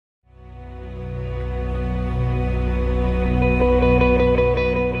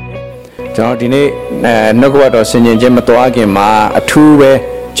ကျွန်တော်ဒီနေ့နှုတ်ကပတ်တော်ဆင်ခြင်ခြင်းမတော်ခင်မှာအထူးပဲ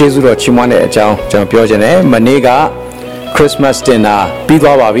ကျေးဇူးတော်ချီးမွမ်းတဲ့အကြောင်းကျွန်တော်ပြောချင်တယ်မနေ့က Christmas dinner ပြီး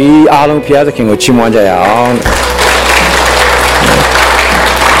သွားပါပြီအားလုံးဘုရားသခင်ကိုချီးမွမ်းကြရအောင်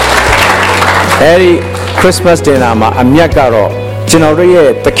အဲဒီ Christmas dinner မှာအမြတ်ကတော့ကျွန်တော်တို့ရဲ့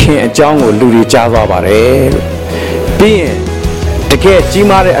သခင်အကြောင်းကိုလူတွေကြားသွားပါတယ်လို့ပြီးရင်တကယ်ကြီး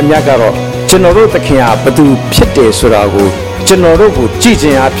မားတဲ့အမြတ်ကတော့ကျွန်တော်တို့သခင်ဟာဘယ်သူဖြစ်တယ်ဆိုတာကိုကျွန်တော်တို့ကိုကြည်ကျ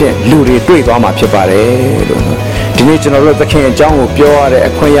င်အားဖြင့်လူတွေတွေ့သွားမှာဖြစ်ပါတယ်လို့ဒီနေ့ကျွန်တော်တို့သခင်အကြောင်းကိုပြောရတဲ့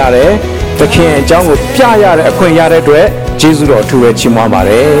အခွင့်ရတယ်သခင်အကြောင်းကိုပြရတဲ့အခွင့်ရတဲ့အတွက်ကျေးဇူးတော်အထူးပဲချီးမွမ်းပါ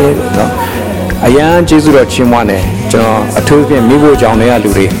တယ်လို့နော်အရန်ကျေးဇူးတော်ချီးမွမ်းတယ်ကျွန်တော်အထူးဖြင့်မိဖို့ကြောင့်တွေကလူ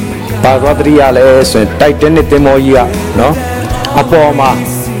တွေဘာသွားတရိယာလဲဆိုရင်တိုက်တဲ့နှစ်တင်မောကြီးကနော်အပေါ်မှာ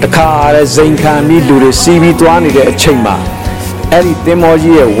တခါရဲဇိမ်ခံပြီးလူတွေစီးပြီးသွားနေတဲ့အချိန်မှာအဲ့ဒီတင်မော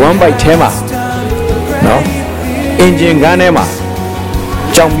ကြီးရဲ့ one bite ထဲမှာနော်အင်ဂျင်ကန်းထဲမှာ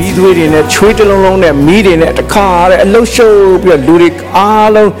ကြောင်မီးသွေးတွေနဲ့ချွေးတလုံးလုံးနဲ့မီးတွေနဲ့တခါရဲအလုရှုပ်ပြီးတော့လူတွေအား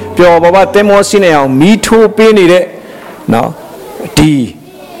လုံးပျော်ပါပါတင်မောစီးနေအောင်မီးထိုးပေးနေတဲ့နော်ဒီ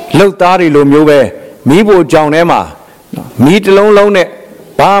လှုပ်သားတွေလိုမျိုးပဲမီးဖို့ကြောင်ထဲမှာမီးတလုံးလုံးနဲ့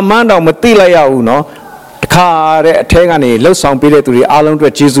ဘာမှန်းတော့မသိလိုက်ရဘူးနော်တခါတဲ့အထဲကနေလှုပ်ဆောင်ပေးတဲ့သူတွေအားလုံးအတွ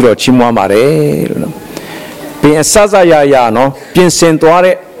က်ကျေးဇူးတော်ချီးမွမ်းပါတယ်လို့နော်ပြင်အဆဆရရနော်ပြင်ဆင်သွား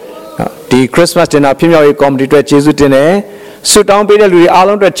တဲ့ဒီ Christmas dinner ဖြစ်မြောက်ရေး committee အတွက်ကျေးဇူးတင်တယ်ဆုတောင်းပေးတဲ့လူတွေအား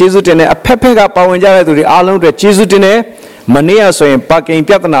လုံးအတွက်ကျေးဇူးတင်တယ်အဖက်ဖက်ကပါဝင်ကြတဲ့သူတွေအားလုံးအတွက်ကျေးဇူးတင်တယ်မနေ့ကဆိုရင်ပါကင်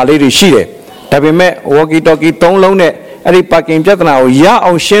ပြဿနာလေးတွေရှိတယ်ဒါပေမဲ့ walkie talkie 3 လုံးနဲ့အဲ့ဒီပါကင်ပြဿနာကိုရ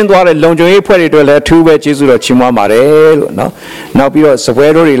အောင်ရှင်းသွားတဲ့လုံခြုံရေးဖွဲ့တွေအတွက်လည်းအထူးပဲကျေးဇူးတော်ချီးမွမ်းပါတယ်လို့နော်နောက်ပြီးတော့စပွဲ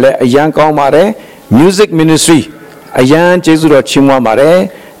တို့တွေလည်းအရန်ကောင်းပါတယ် music ministry အရန်ကျေးဇူးတော်ချီးမွမ်းပါတယ်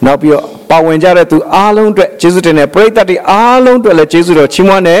နောက်ပြီးတော့ပါဝင်ကြတဲ့သူအားလုံးအတွက်ကျေးဇူးတင်တယ်ပရိသတ်တွေအားလုံးအတွက်လည်းကျေးဇူးတော်ချီး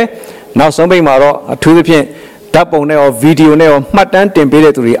မွမ်းတယ်နောက်ဆုံးပိတ်မှာတော့အထူးသဖြင့်ဓာတ်ပုံနဲ့ရောဗီဒီယိုနဲ့ရောမှတ်တမ်းတင်ပေး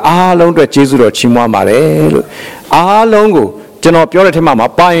တဲ့သူတွေအားလုံးအတွက်ကျေးဇူးတော်ချီးမွမ်းပါတယ်လို့အားလုံးကိုကျွန်တော်ပြောတဲ့ထဲမှာ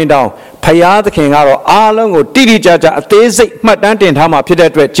ပါရင်တောင်ဖယားသခင်ကတော့အားလုံးကိုတိတိကျကျအသေးစိတ်မှတ်တမ်းတင်ထားမှာဖြစ်တဲ့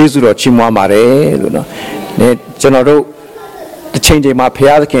အတွက်ကျေးဇူးတော်ချီးမွမ်းပါတယ်လို့နော်ကျွန်တော်တို့တစ်ချိန်ချိန်မှာဖ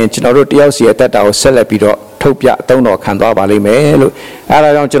ယားသခင်ကျွန်တော်တို့တယောက်စီအသက်တာကိုဆက်လက်ပြီးတော့ထုတ်ပြအသုံးတော်ခံသွားပါလိမ့်မယ်လို့အဲဒါ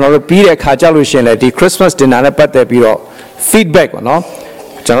ကြောင့်ကျွန်တော်တို့ပြီးတဲ့ခါကြလို့ရှိရင်လည်းဒီ Christmas dinner နဲ့ပတ်သက်ပြီးတော့ feedback ပေါ့နော်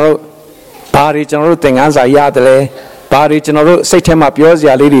ကျွန်တော်တို့ဘာတွေကျွန်တော်တို့သင်ခန်းစာရတယ်လဲဘာတွေကျွန်တော်တို့စိတ်ထဲမှာပြောစ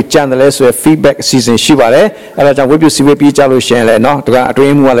ရာလေးတွေကြံတယ်လဲဆိုရယ် feedback အစီအစဉ်ရှိပါတယ်အဲဒါကြောင့်ဝိပုစီဝေးပြီးကြလို့ရှိရင်လည်းနော်ဒါကအတွ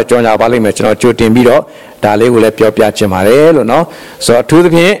င်းမှုကလည်းကြော်ညာပါလိမ့်မယ်ကျွန်တော်ကြိုတင်ပြီးတော့ဒါလေးကိုလည်းပြောပြချင်ပါတယ်လို့နော်ဆိုတော့အထူးသ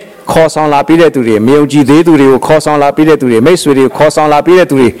ဖြင့်ခေါ်ဆောင်လာပြီးတဲ့သူတွေမယုံကြည်သေးသူတွေကိုခေါ်ဆောင်လာပြီးတဲ့သူတွေမိတ်ဆွေတွေကိုခေါ်ဆောင်လာပြီးတဲ့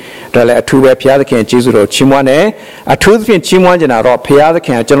သူတွေဒါလည်းအထူးပဲဘုရားသခင်ကျေးဇူးတော်ချီးမွမ်းတယ်အထူးသဖြင့်ချီးမွမ်းကြတာတော့ဘုရားသခ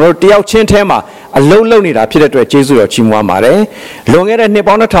င်ကကျွန်တော်တို့တယောက်ချင်းထဲမှာအလုံးလုံးနေတာဖြစ်တဲ့အတွက်ကျေးဇူးတော်ချီးမွမ်းပါတယ်လွန်ခဲ့တဲ့နှစ်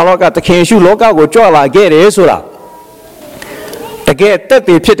ပေါင်း2000လောက်ကသခင်ယေရှုလောကကိုကြွလာခဲ့တယ်ဆိုတာတကယ်တက်တ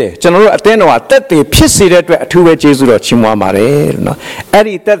ည်ဖြစ်တယ်ကျွန်တော်တို့အသင်းတော်ကတက်တည်ဖြစ်စေတဲ့အတွက်အထူးပဲကျေးဇူးတော်ချီးမွမ်းပါတယ်လို့နော်အဲ့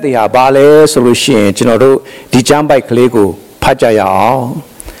ဒီတက်တည်ဟာဘာလဲဆိုလို့ရှိရင်ကျွန်တော်တို့ဒီကျမ်းပိုက်ကလေးကိုဖတ်ကြရအော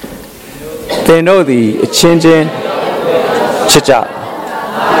င်သင်တို့သည်အချင်းချင်းချစ်ကြ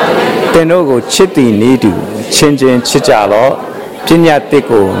သင်တို့ကိုချစ်သည်နည်းတူချင်းချင်းချစ်ကြလော့ပညာတစ်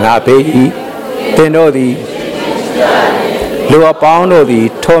ကိုငါပေး၏သင်တို့သည်လူအပေါင်းတို့သည်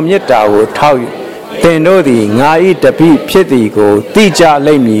ထိုမေတ္တာကိုထောက်၍သင်တို့သည်ငါ၏တပည့်ဖြစ်သည်ကိုသိကြ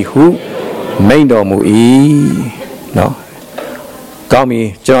လိမ့်မည်ဟုမိန့်တော်မူ၏နော်ကောင်းပြီ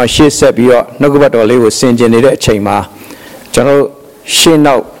ကျွန်တော်ရှေ့ဆက်ပြီးတော့နှုတ်ကပတ်တော်လေးကိုဆင်ခြင်နေတဲ့အချိန်မှာကျွန်တော်ရှေ့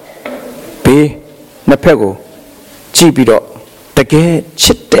နောက်ဘေးနှစ်ဖက်ကိုကြည့်ပြီးတော့တကယ်ချ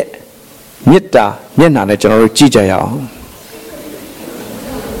စ်တဲ့မေတ္တာမျက်နှာနဲ့ကျွန်တော်တို့ကြည့်ကြရအောင်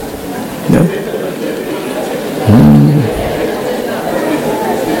နော်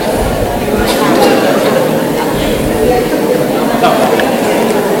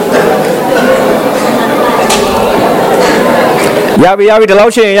ရပြီဒီလော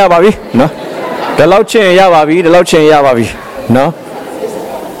က်ချင်းရပါပြီနော်ဒီလောက်ချင်းရပါပြီနော်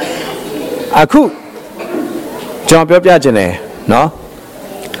အခုကျွန်တော်ပြောပြခြင်းတယ်နော်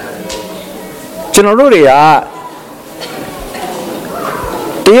ကျွန်တော်တို့တွေက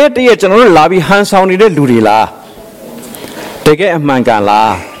တရက်ကျွန်တော်တို့လာပြီးဟန်ဆောင်နေတဲ့လူတွေလားတကယ်အမှန်ကန်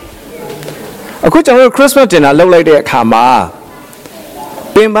လားအခုကျွန်တော်တို့ Christmas dinner လုပ်လိုက်တဲ့အခါမှာ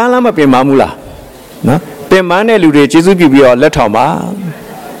ပင်ပန်းလားမပင်ပန်းဘူးလားနော်ပင်ပန်းတဲ့လူတွေကျေးဇူးပြုပြီးတော့လက်ထောင်ပါ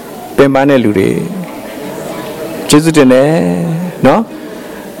ပင်ပန်းတဲ့လူတွေကျေးဇူးတင်တယ်နော်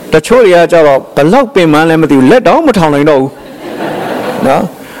တချို့တွေကကြတော့ဘလောက်ပင်ပန်းလဲမသိဘူးလက်တောင်မထောင်နိုင်တော့ဘူးနော်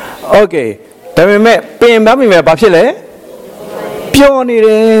โอเคဒါပေမဲ့ပင်ပန်းပြီမဲ့ဘာဖြစ်လဲပျော်နေတ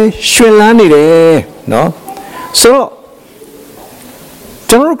ယ်ရွှင်လန်းနေတယ်နော်ဆိုတော့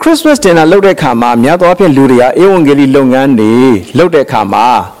ကျွန်တော် Christmas dinner လုပ်တဲ့ခါမှာများသောအားဖြင့်လူတွေကဧဝံဂေလိလုပ်ငန်းတွေလုပ်တဲ့ခါမှာ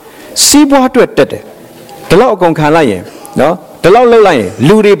စီးပွားအတွက်တက်တယ်ဒီလောက်အကုန်ခံလိုက်ရင်နော်ဒီလောက်လှုပ်လိုက်ရင်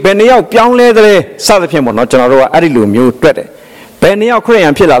လူတွေဘယ်နှယောက်ပြောင်းလဲတယ်စသဖြင့်ပေါ့နော်ကျွန်တော်တို့ကအဲ့ဒီလိုမျိုးတွက်တယ်ဘယ်နှယောက်ခရစ်ယာ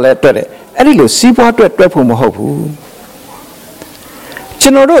န်ဖြစ်လာလဲတွက်တယ်အဲ့ဒီလိုစီးပွားတွက်ဖို့မဟုတ်ဘူးကျွ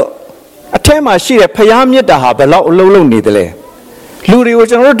န်တော်တို့အထဲမှာရှိတဲ့ဖျားမြတ်တာဟာဘယ်လောက်အလုံးလုံးနေတယ်လဲလူတွေကို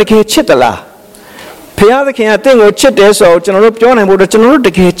ကျွန်တော်တို့တကယ်ချစ်သလားဖျားသခင်ကတင့်ကိုချစ်တယ်ဆိုတော့ကျွန်တော်တို့ပြောနိုင်ဖို့တော့ကျွန်တော်တို့တ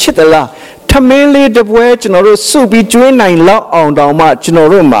ကယ်ချစ်သလားထမင်းလေးတစ်ပွဲကျွန်တော်တို့စုပြီးကျွေးနိုင်လောက်အောင်တောင်မှကျွန်တော်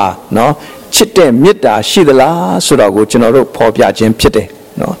တို့မှာနော်ချစ်တဲ့မေတ္တာရှိသလားဆိုတော့ကိုကျွန်တော်တို့ဖော်ပြခြင်းဖြစ်တယ်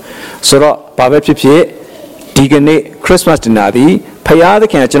နော်ဆိုတော့ဘာပဲဖြစ်ဖြစ်ဒီကနေ့ခရစ်စမတ်dinnerသည်ဖျားသ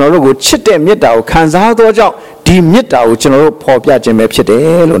ခင်ကကျွန်တော်တို့ကိုချစ်တဲ့မေတ္တာကိုခံစားသောကြောင့်ဒီမေတ္တာကိုကျွန်တော်တို့ဖော်ပြခြင်းပဲဖြစ်တ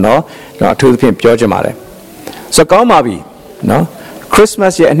ယ်လို့နော်အထူးသဖြင့်ပြောချင်ပါတယ်ဆိုကောင်းပါပြီနော်ခရစ်စမ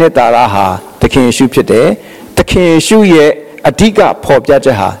တ်ရဲ့အနှစ်သာရဟာသခင်ယေရှုဖြစ်တယ်သခင်ယေရှုရဲ့အဓိကဖော်ပြချ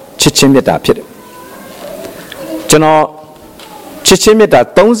က်ဟာချစ်ခြင်းမေတ္တာဖြစ်တယ်ကျွန်တော်ချစ်ခြင်းမေတ္တာ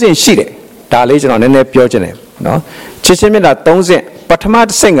3ဆင့်ရှိတယ်ဒါလေးကျွန်တော်နည်းနည်းပြောချင်တယ်နော်ချစ်ခြင်းမေတ္တာ3ဆင့်ပထမတ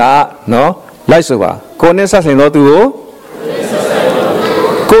စ်ဆင့်ကနော်လိုက်ဆိုပါကိုယ်နဲ့ဆက်ဆံသောသူ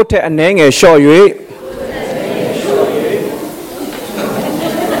ကိုယ်ထက်အနည်းငယ်လျှော့၍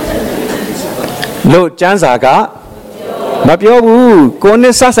လို့ကျမ်းစာကမပြောဘူးကိုယ်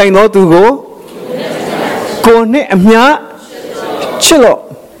နဲ့ဆက်ဆိုင်သောသူကိုကိုယ်နဲ့အမျှချစ်လို့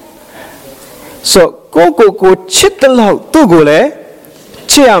ဆိုကိုချစ်တဲ့လောက်သူ့ကိုလည်း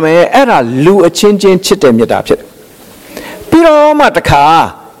ချစ်ရမယ်အဲ့ဒါလူအချင်းချင်းချစ်တဲ့မေတ္တာဖြစ်တယ်ပြီးတော့မှတခါ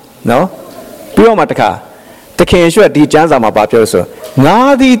နော်ပြီးတော့မှတခါသခင်ယေရှုဒီကျမ်းစာမှာပြောဆိုငါ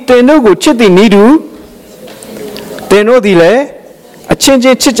သည်တင်တို့ကိုချစ်သည်နည်းတူတင်တို့သည်လည်းအချင်းချ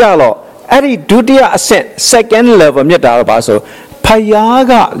င်းချစ်ကြလော့အဲ့ဒီဒုတိယအဆင့် second level မေတ္တာတော့ပါဆိုဖယား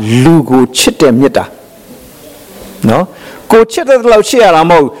ကလူကိုချစ်တဲ့မေတ္တာနော်ကိုချစ်တဲ့လောက်ချစ်ရတာ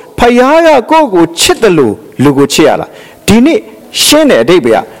မဟုတ်ဖယားကကိုချစ်တယ်လို့လူကိုချစ်ရတာဒီနေ့ရှင်းတဲ့အဓိပ္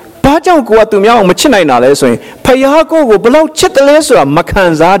ပာယ်ဘာကြောင့်ကိုကသူများအောင်မချစ်နိုင်တာလဲဆိုရင်ဖယားကိုဘယ်လောက်ချစ်တယ်လဲဆိုတာမခံ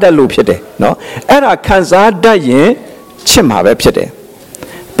စားတတ်လို့ဖြစ်တယ်နော်အဲ့ဒါခံစားတတ်ရင်ချစ်မှာပဲဖြစ်တယ်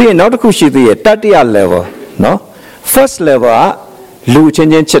ပြီးရင်နောက်တစ်ခုရှိသေးရဲ့တတိယ level နော် first level ကလူချင်း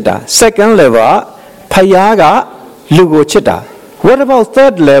ချင်းချစ်တာ second level ကဖယားကလူကိုချစ်တာ what about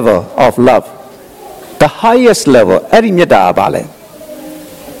third level of love the highest level အဲ့ဒီမေတ္တာကဘာလဲ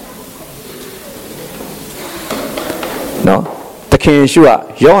နော်သခင်ယေရှုက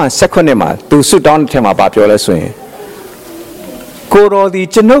ယောဟန်16မှာသူဆုတောင်းတဲ့ထဲမှာပြောလဲဆိုရင်ကိုတော်သည်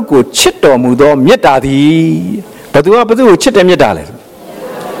ကျွန်ုပ်ကိုချစ်တော်မူသောမေတ္တာသည်ဘသူကိုချစ်တဲ့မေတ္တာလဲ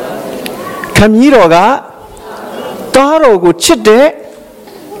ခမည်းတော်ကတားတော်ကိုချစ်တဲ့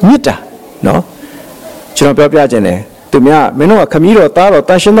မေတ္တာနော်ကျွန်တော်ပြောပြခြင်းတယ်သူများမင်းတို့ကခမည်းတော်တားတော်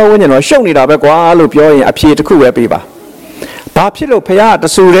တန်ရှင်းသောဝိညာဉ်တော်ရှုပ်နေတာပဲကွာလို့ပြောရင်အဖြေတစ်ခုပဲပေးပါဘာဖြစ်လို့ဖခင်တ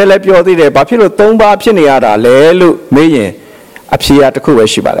ဆူရဲလဲပြောသေးတယ်ဘာဖြစ်လို့3ပါးဖြစ်နေရတာလဲလို့မေးရင်အဖြေကတစ်ခုပဲ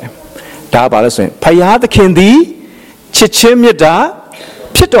ရှိပါတယ်ဒါပါလို့ဆိုရင်ဖခင်သခင်သည်ချစ်ခြင်းမေတ္တာ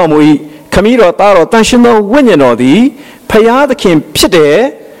ဖြစ်တော်မူ၏ခမည်းတော်သားတော်တန်ရှင်းသောဝိညာဉ်တော်သည်ဖခင်သခင်ဖြစ်တယ်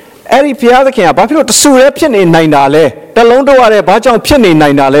အဲ့ဒီဖခင်သခင်ကဘာဖြစ်လို့တဆူရဲဖြစ်နေနိုင်တာလဲတလုံးတော့ရဲဘာကြောင့်ဖြစ်နေနို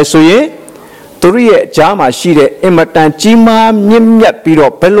င်တာလဲဆိုရင်သူတို့ရဲ့အကြားမှာရှိတဲ့အင်မတန်ကြီးမားမြင့်မြတ်ပြီး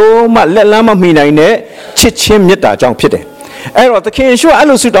တော့ဘယ်လို့မှလက်လန်းမမှီနိုင်တဲ့ချစ်ခြင်းမေတ္တာကြောင့်ဖြစ်တယ်အဲ့တော့သခင်ယေရှုအဲ့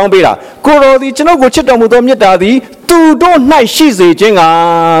လိုဆုတောင်းပေးတာကိုတော်သည်ကျွန်ုပ်ကိုချစ်တော်မူသောမေတ္တာသည်သူတို့၌ရှိစေခြင်းက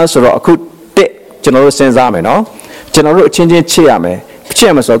ဆိုတော့အခုတက်ကျွန်တော်တို့စဉ်းစားမယ်နော်ကျွန်တော်တို့အချင်းချင်းချစ်ရမယ်ချစ်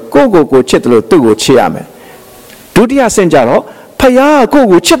ရမယ်ဆိုတော့ကိုချစ်တယ်လို့သူ့ကိုချစ်ရမယ်ဒုတိယဆင့်ကြတော့ဖယား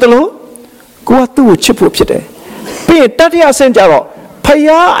ကိုချစ်တယ်လို့ကိုကသူ့ကိုချစ်ဖို့ဖြစ်တယ်ပြီးရင်တတိယဆင့်ကြတော့ဖ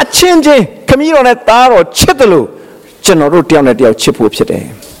ယားအချင်းချင်းခမည်းတော်နဲ့သားတော်ချစ်တယ်လို့ကျွန်တော်တို့တယောက်နဲ့တယောက်ချစ်ဖို့ဖြစ်တယ်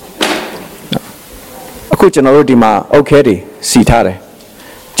အခုကျွန်တော်တို့ဒီမှာအုတ်ခဲတွေစီထားတယ်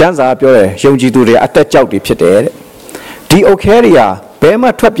ကျမ်းစာပြောတယ်ယုံကြည်သူတွေအသက်ကြောက်တွေဖြစ်တယ်တဲ့ဒီအုတ်ခဲတွေကဘယ်မှ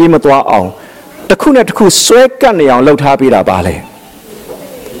ထွက်ပြေးမသွားအောင်တစ်ခုနဲ့တစ်ခုဆွဲကပ်နေအောင်လှုပ်ထားပေးတာပါလေ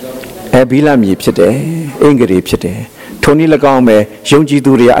ဘီလမြေဖြစ်တယ်အင်္ဂရီဖြစ်တယ်ထိုနည်း၎င်းပဲယုံကြည်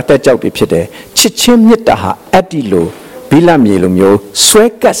သူတွေအသက်ကြောက်တွေဖြစ်တယ်ချစ်ချင်းမေတ္တာဟာအဲ့ဒီလိုဘီလမြေလိုမျိုးဆွဲ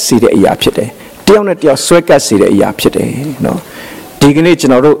ကပ်စေတဲ့အရာဖြစ်တယ်တယောက်နဲ့တယောက်ဆွဲကပ်စေတဲ့အရာဖြစ်တယ်နော်ဒီကနေ့ကျွ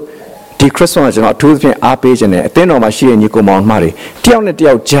န်တော်တို့ဒီခရစ်စမတ်ကျွန်တော်အထူးသဖြင့်အားပေးခြင်းနဲ့အသင်းတော်မှာရှိတဲ့ညီကိုမောင်နှမတွေတယောက်နဲ့တ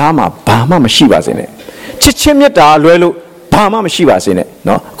ယောက်ကြားမှာဘာမှမရှိပါစေနဲ့ချစ်ချင်းမေတ္တာလွဲလို့ဘာမှမရှိပါစေနဲ့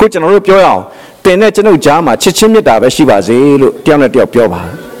နော်အခုကျွန်တော်တို့ပြောရအောင်သင်နဲ့ကျွန်ုပ်ကြားမှာချစ်ချင်းမေတ္တာပဲရှိပါစေလို့တယောက်နဲ့တယောက်ပြောပါ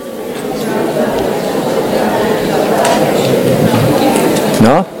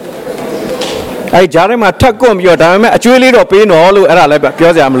နော်အဲ့ကြားထဲမှာထပ်ကွန့်ပြီးတော့ဒါပေမဲ့အကျွေးလေးတော့ပေးနော်လို့အဲ့ဒါလည်း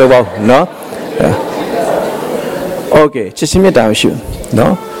ပြောစရာမလိုပါဘူးနော်โอเคချစ်ချင်းမေတ္တာမရှိဘူး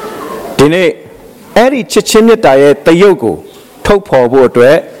နော်ဒီနေ့အဲ့ဒီချစ်ချင်းမေတ္တာရဲ့တရုပ်ကိုထုတ်ဖော်ဖို့အတွ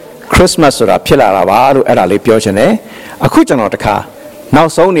က်ခရစ်စမတ်ဆိုတာဖြစ်လာတာပါလို့အဲ့ဒါလေးပြောချင်တယ်အခုကျွန်တော်တခါ နော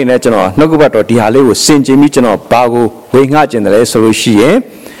က်ဆုံးအနေနဲ့ကျွန်တော်နှုတ်ကပတ်တော်ဒီဟာလေးကိုစင်ကြင်ပြီးကျွန်တော်ဘာကိုဝေငှကျင်တယ်လဲဆိုလို့ရှိရင်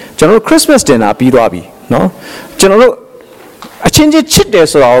ကျွန်တော်တို့ Christmas dinner ပြီးသွားပြီနော်ကျွန်တော်တို့အချင်းချင်းချစ်တယ်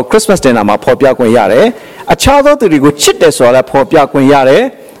ဆိုတာကို Christmas dinner မှာဖော်ပြခွင့်ရတယ်အခြားသောသူတွေကိုချစ်တယ်ဆိုတာလည်းဖော်ပြခွင့်ရတယ်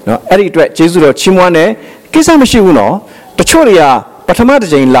နော်အဲ့ဒီအတွက်ယေရှုတော်ချီးမွမ်းတယ်ကိစ္စမရှိဘူးနော်တချို့တွေကပထမတစ်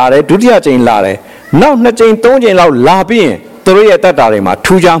ကြိမ်လာတယ်ဒုတိယကြိမ်လာတယ်နောက်2ကြိမ်3ကြိမ်လောက်လာပြီးရင်သူတို့ရဲ့တတ်တာတွေမှာ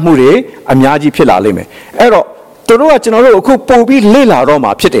ထူးခြားမှုတွေအများကြီးဖြစ်လာလိမ့်မယ်အဲ့တော့သူတို့ကကျွန်တော်တို့အခုပုံပြီးလေ့လာတော့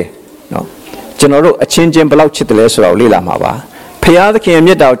မှာဖြစ်တယ်နော်ကျွန်တော်တို့အချင်းချင်းဘယ်လောက်ချစ်တယ်လဲဆိုတာကိုလေ့လာမှာပါဖခင်သခင်ရဲ့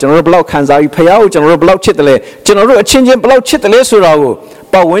မြတ်တာကိုကျွန်တော်တို့ဘယ်လောက်ခံစားပြီးဖခင်ကိုကျွန်တော်တို့ဘယ်လောက်ချစ်တယ်လဲကျွန်တော်တို့အချင်းချင်းဘယ်လောက်ချစ်တယ်လဲဆိုတာကို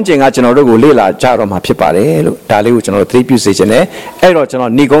ပတ်ဝန်းကျင်ကကျွန်တော်တို့ကိုလေ့လာကြတော့မှာဖြစ်ပါတယ်လို့ဒါလေးကိုကျွန်တော်တို့သတိပြုစေချင်တယ်အဲ့တော့ကျွန်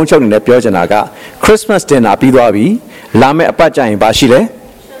တော်ညီကုန်းချုပ်နေနဲ့ပြောချင်တာက Christmas dinner ပြီးသွားပြီလာမယ့်အပတ်ကျရင်ဘာရှိလဲ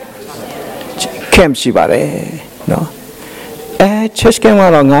camp ရှိပါတယ်နော်church camp က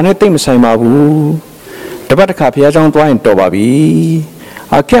တော့ငါနဲ့တိတ်မဆိုင်ပါဘူးတပတ်တစ်ခါဖခင်ကြောင်းသွားရင်တော်ပါပြီ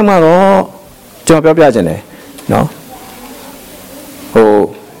camp ကတော့ကျွန်တော်ပြောပြချင်တယ်နော်ဟို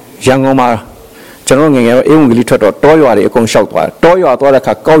ရန်ကုန်မှာကျွန်တော်ငယ်ငယ်တော့အေးဝင်ကလေးထွက်တော့တောရွာတွေအကုန်လျှောက်သွားတောရွာသွားတဲ့အ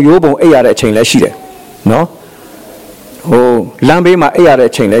ခါကောက်ရိုးပုံအိပ်ရတဲ့အချိန်လည်းရှိတယ်နော်ဟိုလမ်းဘေးမှာအိပ်ရတဲ့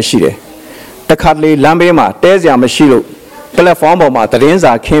အချိန်လည်းရှိတယ်တခါတလေလမ်းဘေးမှာတဲစရာမရှိလို့ platform ပေါ်မှာသတင်း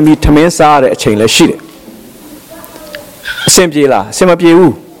စာခင်းပြီးထမင်းစားရတဲ့အချိန်လည်းရှိတယ်အဆင်ပြေလားအဆင်မပြေ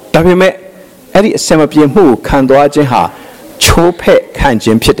ဘူးဒါပေမဲ့အဲ့ဒီအဆင်မပြေမှုကိုခံသွားခြင်းဟာချိုးဖက်ခံခြ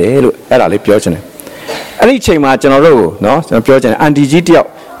င်းဖြစ်တယ်လို့အဲ့ဒါလေးပြောချင်တယ်အဲ့ဒီအချိန်မှာကျွန်တော်တို့နော်ကျွန်တော်ပြောချင်တယ်အန်တီကြီးတယောက်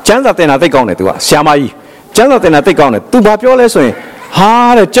ကျမ်းစာသင်တာသိကောင်းတယ်သူကဆရာမကြီးကျမ်းစာသင်တာသိကောင်းတယ်သူဘာပြောလဲဆိုရင်ဟာ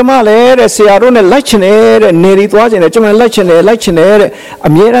တဲ့ကျမလည်းတဲ့ဆရာတို့နဲ့လိုက်ချင်တယ်တဲ့နေရီသွားချင်တယ်ကျမလည်းလိုက်ချင်တယ်တဲ့အ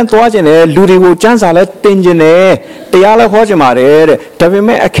မြဲတမ်းသွားချင်တယ်လူတွေကိုကျမ်းစာလည်းသင်ချင်တယ်တရားလည်းဟောချင်ပါတယ်တဲ့ဒါပေ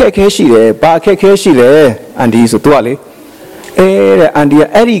မဲ့အခက်အခဲရှိတယ်ဘာအခက်အခဲရှိလဲအန်တီဆိုသူကလေတဲ့အန်တီက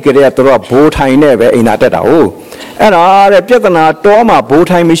အဲ့ဒီကလေးကသူတို့ကဘိုးထိုင်နဲ့ပဲအိမ်သာတက်တာဟုတ်အဲ့ဒါတဲ့ပြဿနာတော့မှဘိုး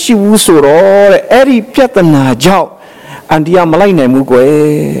ထိုင်မရှိဘူးဆိုတော့တဲ့အဲ့ဒီပြဿနာကြောင့်အန်တီကမလိုက်နိုင်ဘူးကွယ်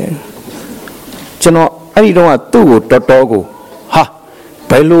ကျွန်တော်အဲ့ဒီတော့ကသူ့ကိုတော်တော်ကိုဟာ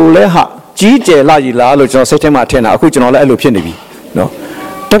ဘယ်လိုလဲဟာကြီးကျယ်လာကြီးလားလို့ကျွန်တော်စိတ်ထဲမှာထင်တာအခုကျွန်တော်လည်းအဲ့လိုဖြစ်နေပြီနော်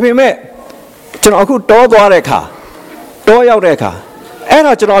ဒါပေမဲ့ကျွန်တော်အခုတောသွားတဲ့အခါတောရောက်တဲ့အခါအဲ့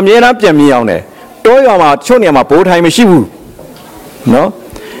တော့ကျွန်တော်အမြဲတမ်းပြန်မြင်အောင်တယ်တောရွာမှာချို့နေရာမှာဘိုးထိုင်မရှိဘူးနော်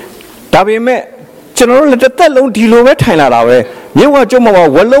ဒါပေမဲ့ကျွန်တော်တို့လည်းတစ်သက်လုံးဒီလိုပဲထိုင်လာတာပဲမြစ်ဝကျုံမှာ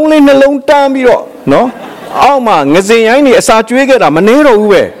ဝလုံးလေးနှလုံးတန်းပြီးတော့နော်အောက်မှာငစင်ရိုင်းနေအစာကျွေးခဲ့တာမနေတော့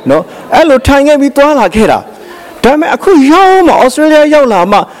ဘူးပဲနော်အဲ့လိုထိုင်ခဲ့ပြီးသွားလာခဲ့တာဒါပေမဲ့အခုရောက်မှဩစတြေးလျရောက်လာ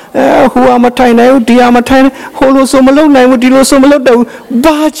မှဟိုဟာမထိုင်နိုင်ဘူးဒီဟာမထိုင်ဟိုလိုဆိုမလုပ်နိုင်ဘူးဒီလိုဆိုမလုပ်တော့ဘူး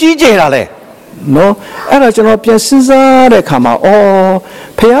ဘာကြီးကျယ်တာလဲနော်အဲ့ဒါကျွန်တော်ပြန်စဉ်းစားတဲ့အခါမှာ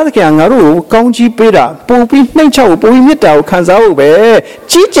ဖခင်သခင်ငါတို့ကိုကောင်းကြီးပေးတာပုံပြီးနှိမ့်ချဖို့ပုံပြီးမြတ်တာကိုခံစားဖို့ပဲ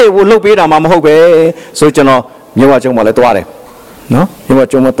ကြီးကျယ်ဖို့လုပ်ပေးတာမှမဟုတ်ပဲဆိုကျွန်တော်မြဝကျုံမှာလည်းတွားတယ်နော်မြဝ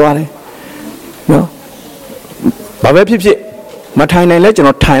ကျုံမှာတွားတယ်နော်ဘာပဲဖြစ်ဖြစ်မထိုင်နိုင်လဲကျွန်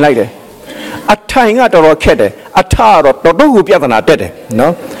တော်ထိုင်လိုက်တယ်အထိုင်ကတော်တော်ခက်တယ်အထကတော့တော်တော်ကိုပြဿနာတက်တယ်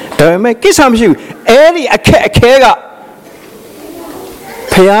နော်ဒါပေမဲ့ကိစ္စမရှိဘူးအဲ့ဒီအခက်အခဲက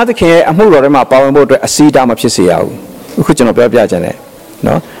ဖခင်သခင်ရဲ့အမှုတော်ထဲမှာပါဝင်ဖို့အတွက်အစီအတာမဖြစ်စေရဘူးအခုကျွန်တော်ပြောပြချင်တယ်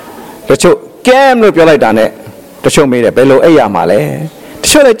နော်တချို့ကဲလို့ပြောလိုက်တာနဲ့တချို့မေးတယ်ဘယ်လိုအိပ်ရမှာလဲတ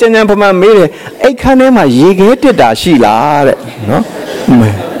ချို့လည်းကြံကြံဖမှန်မေးတယ်အိတ်ခမ်းထဲမှာရေခဲတက်တာရှိလားတဲ့နော်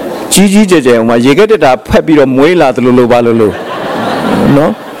ကြီးကြီးကျယ်ကျယ်မှာရေခဲတက်တာဖက်ပြီးတော့မွေးလာသလိုလိုပါလို့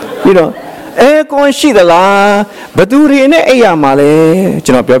နော်ပြီးတော့ကွန်ရှိသလားဘသူတွေနဲ့အိပ်ရမှာလဲ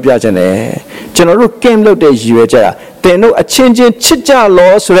ကျွန်တော်ပြောပြချင်တယ်ကျွန်တော်တို့ကင်လုပ်တဲ့ရည်ရွယ်ချက်ကတင်တို့အချင်းချင်းချစ်ကြ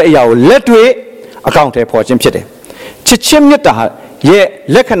လို့ဆိုတဲ့အရာကိုလက်တွေ့အကောင့်ထဲပေါ်ခြင်းဖြစ်တယ်ချစ်ချင်းမြတ်တာရဲ့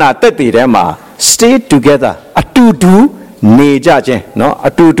လက္ခဏာတက်တည်ထဲမှာ stay together အတူတူနေကြခြင်းเนาะအ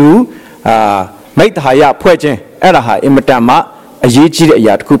တူတူမိတ္တဟာယဖွဲ့ခြင်းအဲ့ဒါဟာအင်မတန်မှအရေးကြီးတဲ့အ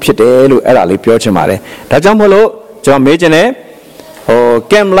ရာတစ်ခုဖြစ်တယ်လို့အဲ့ဒါလေးပြောချင်ပါတယ်ဒါကြောင့်မို့လို့ကျွန်တော်မေးချင်တယ်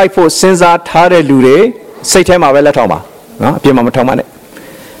camp life ဖို့စဉ်းစားထားတဲ့လူတွေစိတ်ထဲမှာပဲလက်ထောင်ပါနော်အပြင်မှာမထောင်ပါနဲ့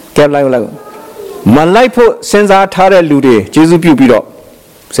camp life လိုက်မလိုက်ဖို့စဉ်းစားထားတဲ့လူတွေကျေးဇူးပြုပြီးတော့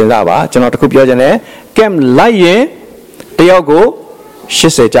စဉ်းစားပါကျွန်တော်တခုပြောချင်တယ် camp လိုက်ရင်တယောက်ကို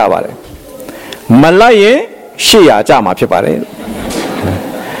80ကျပါတယ်မလိုက်ရင်800ကျမှာဖြစ်ပါတယ်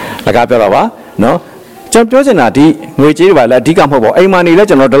လကားပြောတော့ပါနော်ကျွန်တော်ပြောချင်တာဒီငွေကြေးတွေပါလဲအဓိကမဟုတ်ပါဘူးအိမ်မှာနေလဲ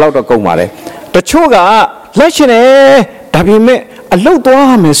ကျွန်တော်ဒီလောက်တော့ကုန်ပါတယ်တချို့ကလိုက်ရှင်တယ်ဒါပေမဲ့အလုတ်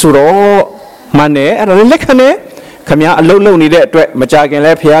သွားမယ်ဆိုတော့မှန်တယ်အဲ့ဒါလည်းလက်ခံတယ်ခင်ဗျာအလုတ်လုံနေတဲ့အတွက်မကြခင်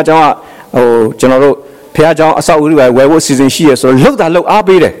လဲဖះเจ้าကကျွန်တော်တို့ဖះเจ้าအဆောက်အဦတွေဝယ်ဖို့စီစဉ်ရှိရဆိုတော့လှုပ်တာလှုပ်အား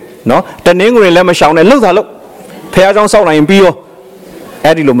ပေးတယ်နော်တနင်္ဂနွေလည်းမရှောင်နဲ့လှုပ်တာလှုပ်ဖះเจ้าစောက်နိုင်ပြီးရော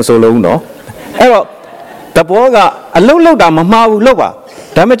အဲ့ဒီလိုမဆိုလို့နော်အဲ့တော့တဘောကအလုတ်လှုပ်တာမမှားဘူးလှုပ်ပါ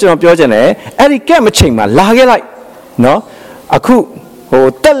ဒါပေမဲ့ကျွန်တော်ပြောချင်တယ်အဲ့ဒီကက်မချိန်မှာလာခဲ့လိုက်နော်အခု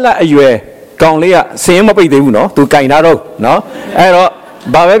တက်လက်အရွယ်ကောင်လေးကစင်းမပိတ်သေးဘူးနော်သူကင်ထားတော့နော်အဲ့တော့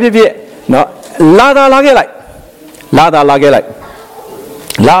ဘာပဲဖြစ်ဖြစ်နော်လာခဲ့လိုက်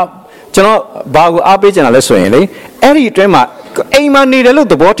လာကျွန်တော်ဘာကိုအားပေးချင်တာလဲဆိုရင်လေအဲ့ဒီအတွင်းမှာအိမ်မှာနေတယ်လို့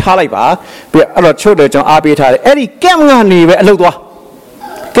သဘောထားလိုက်ပါပြီးအဲ့တော့ချို့တယ်ကျွန်တော်အားပေးထားတယ်အဲ့ဒီကက်မကနေပဲအလုပ်သွား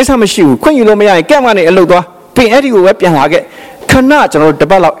ကိစ္စမရှိဘူးခွင့်ယူလို့မရရင်ကက်မကနေအလုပ်သွားပြီးအဲ့ဒီကိုပဲပြန်လာခဲ့ခဏကျွန်တော်တ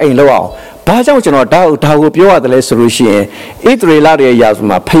ပတ်လောက်အိမ်လောက်အောင်ဘာကြောင့်ကျွန်တော်ဒါကိုပြောရတယ်လဲဆိုလို့ရှိရင်ဣသရေလတွေရဲ့ယာစု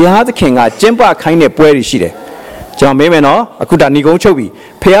မှာဖျားသခင်ကကျင်းပခိုင်းတဲ့ပွဲတွေရှိတယ်ကျွန်တော်မေးမယ်နော်အခုဒါဏီကုန်းချုပ်ပြီ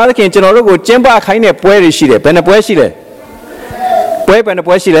ဖျားသခင်ကျွန်တော်တို့ကိုကျင်းပခိုင်းတဲ့ပွဲတွေရှိတယ်ဘယ်နှပွဲရှိလဲဘယ်နှ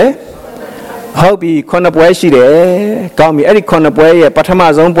ပွဲရှိလဲဟုတ်ပြီ9ပွဲရှိတယ်ကောင်းပြီအဲ့ဒီ9ပွဲရဲ့ပထမ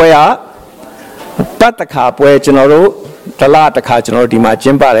ဆုံးပွဲကပတ်တခါပွဲကျွန်တော်တို့တလတခါကျွန်တော်တို့ဒီမှာကျ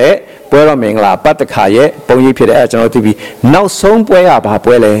င်းပတဲ့ပွဲတော်မင်္ဂလာပတ်တခါရဲ့ပုံရိပ်ဖြစ်တဲ့အဲ့ကျွန်တော်သိပြီနောက်ဆုံးပွဲကဘာ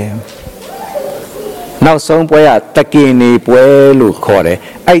ပွဲလဲနောက်ဆုံးပွဲကတကင်နေပွဲလို့ခေါ်တယ်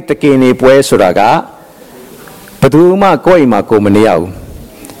အဲ့တကင်နေပွဲဆိုတာကဘယ်သူမှကိုယ့်အိမ်မှာကိုမနေရဘူး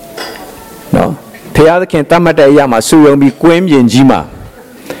နော်ဖျားသခင်တတ်မှတ်တဲ့အရာမှာစူယုံပြီးကွင်းပြင်ကြီးမှာ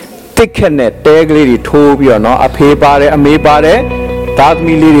တစ်ခက်နဲ့တဲကလေးတွေထိုးပြီးတော့နော်အဖေပါတယ်အမေပါတယ်သားသ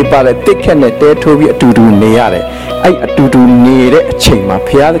မီးလေးတွေပါတယ်တစ်ခက်နဲ့တဲထိုးပြီးအတူတူနေရတယ်အဲ့အတူတူနေတဲ့အချိန်မှာ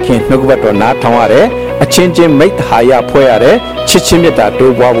ဘုရားသခင်နှုတ်ကပတ်တော်နားထောင်ရတယ်အချင်းချင်းမိတ္တဟာယဖွဲ့ရတယ်ချစ်ချင်းမေတ္တာ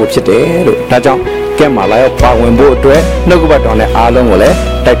တိုးပွားဖို့ဖြစ်တယ်လို့ဒါကြောင့်ကဲမှာလာရောက်ပါဝင်ဖို့အတွက်နှုတ်ကပတ်တော်နဲ့အားလုံးကိုလည်း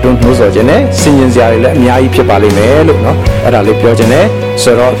တိုက်တွန်းနှိုးဆော်ခြင်းနဲ့ဆင်ခြင်စရာတွေလည်းအများကြီးဖြစ်ပါလိမ့်မယ်လို့နော်အဲ့ဒါလေးပြောခြင်းနဲ့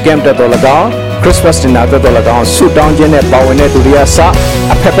ဆိုတော့ကမ်တက်တော်၎င်းChristmas dinner တော်တော်၎င်းဆုတောင်းခြင်းနဲ့ပါဝင်တဲ့သူတွေကစ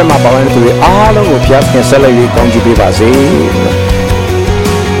အဖက်ဖက်မှာပါဝင်တဲ့သူတွေအားလုံးကိုဘုရားသခင်ဆက်လက်၍ကောင်းချီးပေးပါစေ